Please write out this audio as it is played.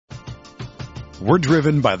We're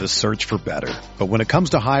driven by the search for better. But when it comes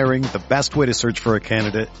to hiring, the best way to search for a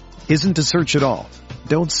candidate isn't to search at all.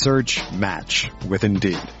 Don't search, match with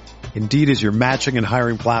Indeed. Indeed is your matching and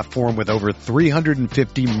hiring platform with over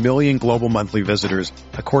 350 million global monthly visitors,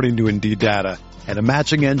 according to Indeed data, and a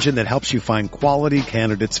matching engine that helps you find quality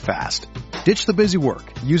candidates fast. Ditch the busy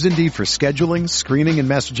work. Use Indeed for scheduling, screening, and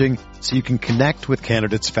messaging so you can connect with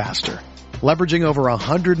candidates faster. Leveraging over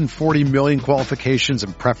 140 million qualifications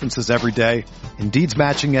and preferences every day, Indeed's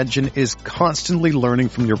matching engine is constantly learning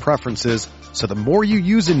from your preferences, so the more you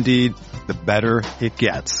use Indeed, the better it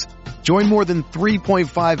gets. Join more than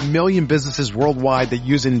 3.5 million businesses worldwide that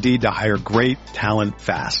use Indeed to hire great talent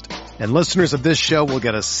fast. And listeners of this show will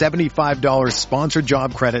get a $75 sponsored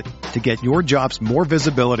job credit to get your jobs more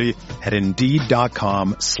visibility at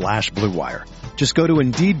Indeed.com/Blue Wire. Just go to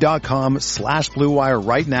Indeed.com/Blue Wire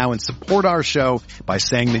right now and support our show by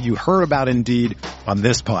saying that you heard about Indeed on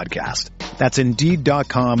this podcast. That's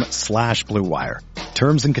Indeed.com/Blue Wire.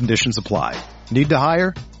 Terms and conditions apply. Need to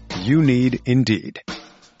hire? You need Indeed.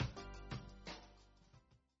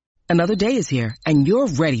 Another day is here, and you're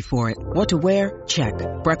ready for it. What to wear? Check.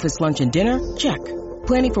 Breakfast, lunch, and dinner? Check.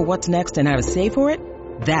 Planning for what's next and how to save for it?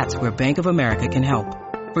 That's where Bank of America can help.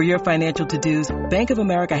 For your financial to-dos, Bank of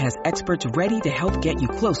America has experts ready to help get you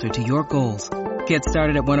closer to your goals. Get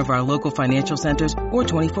started at one of our local financial centers or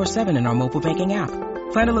 24/7 in our mobile banking app.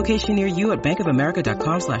 Find a location near you at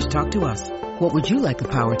bankofamerica.com/talktous. What would you like the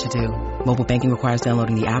power to do? Mobile banking requires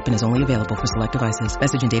downloading the app and is only available for select devices.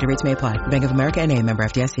 Message and data rates may apply. Bank of America N.A., member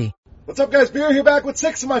FDIC. What's up, guys? Beer here, back with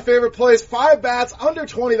 6 of my favorite plays. 5 bats under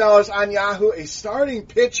 $20 on Yahoo. A starting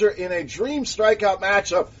pitcher in a dream strikeout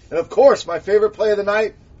matchup. And, of course, my favorite play of the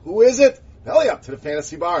night. Who is it? Belly up to the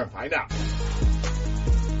Fantasy Bar and find out.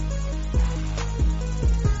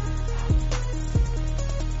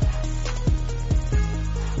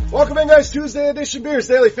 Welcome in, guys. Tuesday edition Beers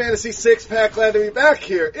Daily Fantasy 6-pack. Glad to be back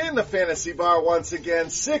here in the Fantasy Bar once again.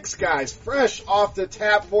 6 guys fresh off the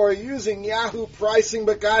tap for you using Yahoo pricing,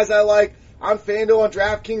 but guys I like on FanDuel, on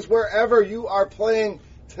DraftKings, wherever you are playing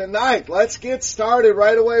tonight. Let's get started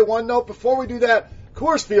right away. One note before we do that,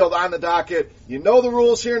 Coors Field on the docket. You know the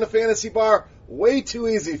rules here in the Fantasy Bar. Way too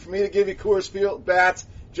easy for me to give you Coors Field bats.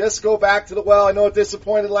 Just go back to the well. I know it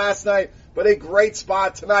disappointed last night, but a great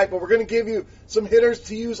spot tonight. But we're going to give you some hitters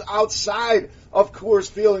to use outside of Coors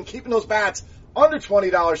Field and keeping those bats under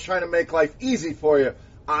 $20, trying to make life easy for you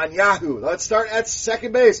on Yahoo. Let's start at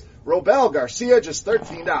second base. Robel Garcia, just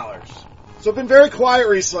 $13. So I've been very quiet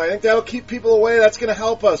recently. I think that'll keep people away. That's going to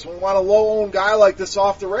help us. When we want a low-owned guy like this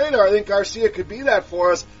off the radar, I think Garcia could be that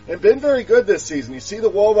for us and been very good this season. You see the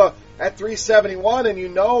WOBA at 371, and you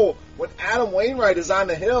know when Adam Wainwright is on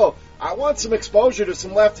the hill, I want some exposure to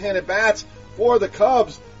some left-handed bats for the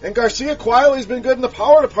Cubs. And Garcia quietly has been good in the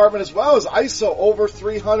power department as well as ISO over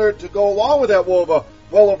 300 to go along with that WOBA.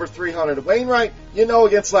 Well over 300. Wainwright, you know,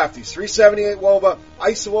 against lefties. 378 WOBA,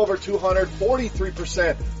 ISO over 200,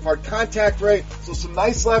 43% hard contact rate. So some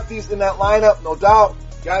nice lefties in that lineup, no doubt.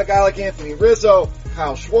 Got a guy like Anthony Rizzo,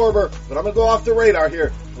 Kyle Schwarber, but I'm going to go off the radar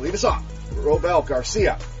here to lead us off. Robel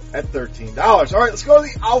Garcia at $13. All right, let's go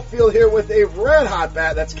to the outfield here with a red-hot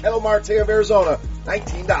bat. That's Ketel Marte of Arizona,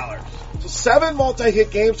 $19. So 7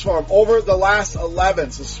 multi-hit games for him over the last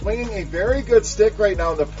 11. So swinging a very good stick right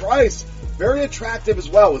now. And the price, very attractive as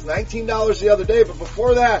well. It was $19 the other day, but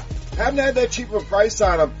before that, haven't had that cheap of a price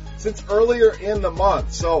on him since earlier in the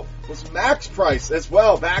month. So it was max price as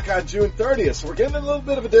well back on June 30th. So we're getting a little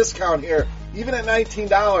bit of a discount here. Even at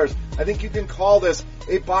 $19, I think you can call this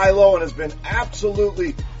a buy low and has been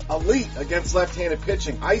absolutely elite against left-handed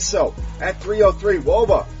pitching. ISO at 303.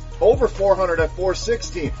 WOBA over 400 at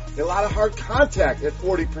 416. A lot of hard contact at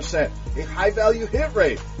 40%. A high-value hit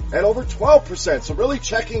rate at over 12%. So really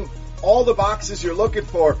checking all the boxes you're looking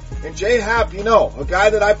for. And Jay Happ, you know, a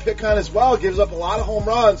guy that I pick on as well, gives up a lot of home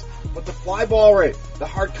runs, but the fly ball rate, the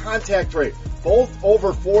hard contact rate, both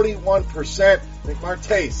over 41%. I think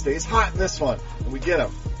Marte stays hot in this one, and we get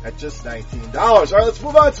him at just $19. All right, let's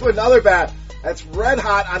move on to another bat that's red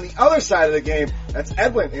hot on the other side of the game. That's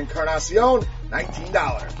Edwin Encarnacion,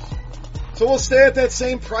 $19. So we'll stay at that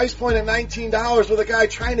same price point at $19 with a guy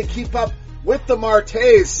trying to keep up with the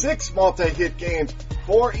Martes. 6 multi-hit games,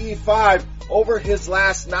 4 E5 over his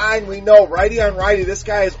last 9. We know righty on righty, this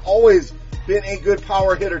guy has always been a good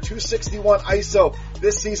power hitter. 261 ISO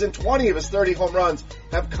this season. 20 of his 30 home runs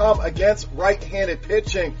have come against right-handed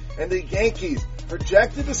pitching. And the Yankees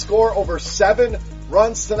projected to score over 7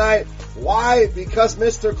 runs tonight. Why? Because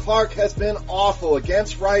Mr. Clark has been awful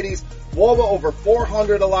against righties. WOBA over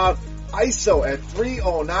 400 allowed. ISO at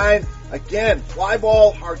 309. Again, fly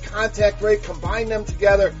ball, hard contact rate, combine them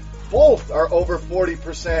together. both are over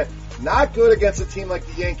 40%. Not good against a team like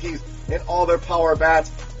the Yankees and all their power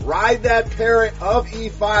bats. Ride that parrot of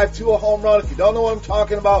E5 to a home run. If you don't know what I'm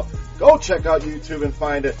talking about, go check out YouTube and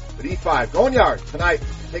find it. But E5 going yard tonight,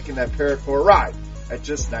 taking that parrot for a ride at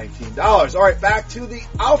just $19. All right, back to the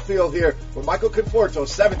outfield here with Michael Conforto,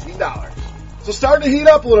 $17. So starting to heat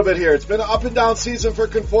up a little bit here. It's been an up and down season for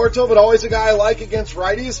Conforto, but always a guy I like against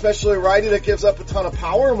righty, especially a righty that gives up a ton of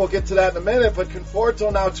power, and we'll get to that in a minute. But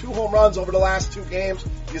Conforto now 2 home runs over the last 2 games.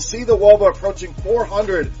 You see the WOBA approaching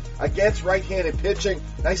 400 against right-handed pitching.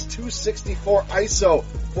 Nice 264 ISO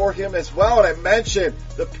for him as well. And I mentioned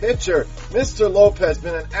the pitcher, Mr. Lopez,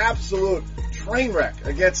 been an absolute train wreck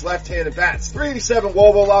against left-handed bats. 387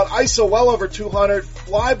 WOBA allowed, ISO well over 200,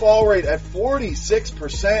 fly ball rate at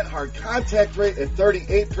 46%, hard contact rate at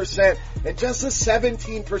 38%, and just a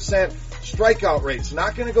 17% strikeout rate. So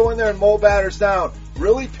not going to go in there and mow batters down.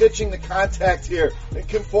 Really pitching the contact here. And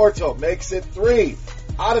Conforto makes it 3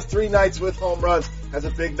 out of 3 nights with home runs. Has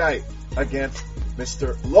a big night against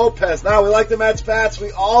Mr. Lopez. Now we like the Mets bats.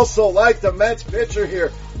 We also like the Mets pitcher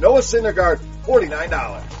here, Noah Syndergaard,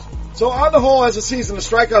 $49. So on the whole, as a season, the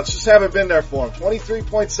strikeouts just haven't been there for him.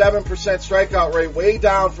 23.7% strikeout rate, way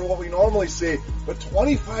down from what we normally see, but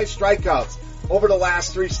 25 strikeouts over the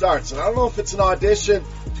last 3 starts. And I don't know if it's an audition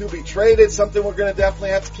to be traded, something we're going to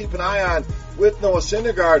definitely have to keep an eye on with Noah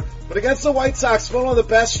Syndergaard. But against the White Sox, one of the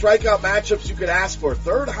best strikeout matchups you could ask for.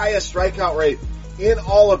 3rd highest strikeout rate in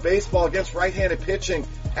all of baseball against right-handed pitching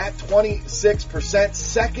at 26%.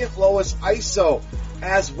 2nd lowest ISO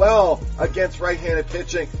as well against right-handed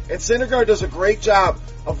pitching. And Syndergaard does a great job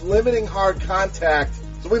of limiting hard contact.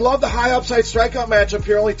 So we love the high upside strikeout matchup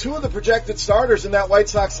here. Only 2 of the projected starters in that White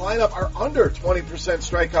Sox lineup are under 20%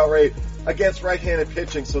 strikeout rate against right-handed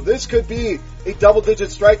pitching. So this could be a double-digit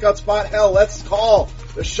strikeout spot. Hell, let's call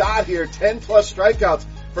the shot here. 10-plus strikeouts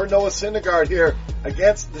for Noah Syndergaard here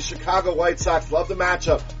against the Chicago White Sox. Love the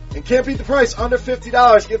matchup. And can't beat the price. Under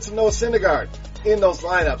 $50. Get some Noah Syndergaard in those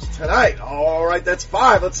lineups tonight. All right, that's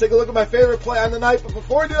 5. Let's take a look at my favorite play on the night. But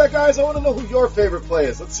before we do that, guys, I want to know who your favorite play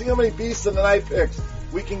is. Let's see how many beasts in the night picks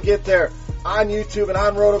we can get there on YouTube and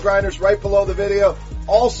on Roto Grinders right below the video.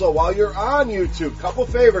 Also, while you're on YouTube, couple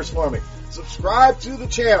favors for me. Subscribe to the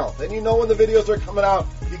channel. Then you know when the videos are coming out.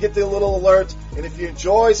 You get the little alerts. And if you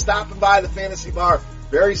enjoy stopping by the Fantasy Bar,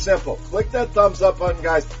 very simple. Click that thumbs up button,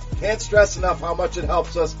 guys. Can't stress enough how much it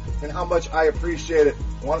helps us and how much I appreciate it.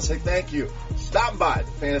 I want to say thank you. Stopping by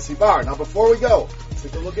the Fantasy Bar. Now, before we go, let's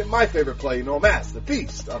take a look at my favorite play. You know him as the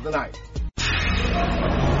Beast of the Night.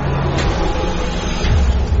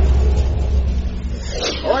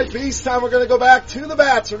 All right, Beast time. We're going to go back to the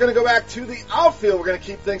bats. We're going to go back to the outfield. We're going to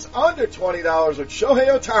keep things under $20 with Shohei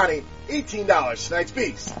Ohtani, $18. Tonight's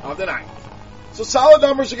Beast of the Night. So solid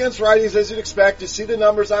numbers against righties, as you'd expect. You see the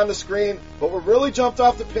numbers on the screen, but we're really jumped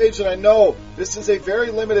off the page, and I know this is a very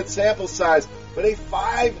limited sample size, but a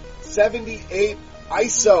 578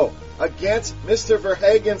 ISO against Mr.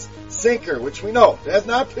 Verhagen's sinker, which we know has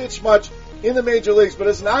not pitched much in the major leagues, but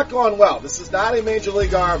has not gone well. This is not a major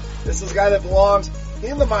league arm. This is a guy that belongs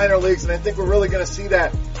in the minor leagues, and I think we're really going to see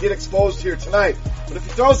that get exposed here tonight. But if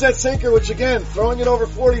he throws that sinker, which again, throwing it over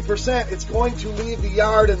 40%, it's going to leave the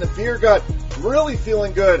yard, and the beer gut really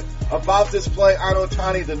feeling good about this play on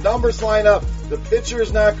Ohtani. The numbers line up. The pitcher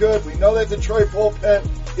is not good. We know that Detroit bullpen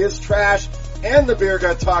is trash, and the beer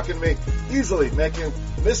gut talking to me, easily making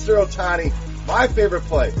Mr. Ohtani my favorite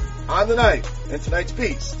play on the night and tonight's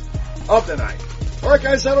Beast of the Night. All right,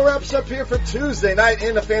 guys, that'll wrap us up here for Tuesday night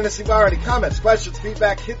in the Fantasy Bar. Any comments, questions,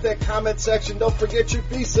 feedback, hit that comment section. Don't forget your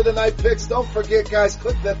Beast of the Night picks. Don't forget, guys,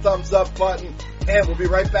 click that thumbs up button. And we'll be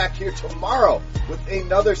right back here tomorrow with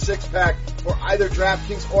another 6-pack for either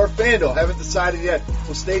DraftKings or FanDuel. Haven't decided yet,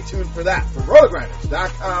 so stay tuned for that. For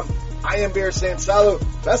RotoGrinders.com, I am Beer saying salut.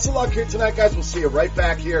 Best of luck here tonight, guys. We'll see you right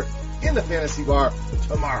back here in the Fantasy Bar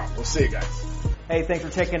tomorrow. We'll see you guys. Hey, thanks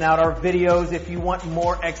for checking out our videos. If you want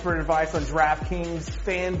more expert advice on DraftKings,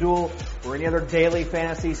 FanDuel, or any other daily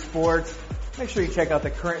fantasy sports, make sure you check out the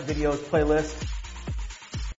current videos playlist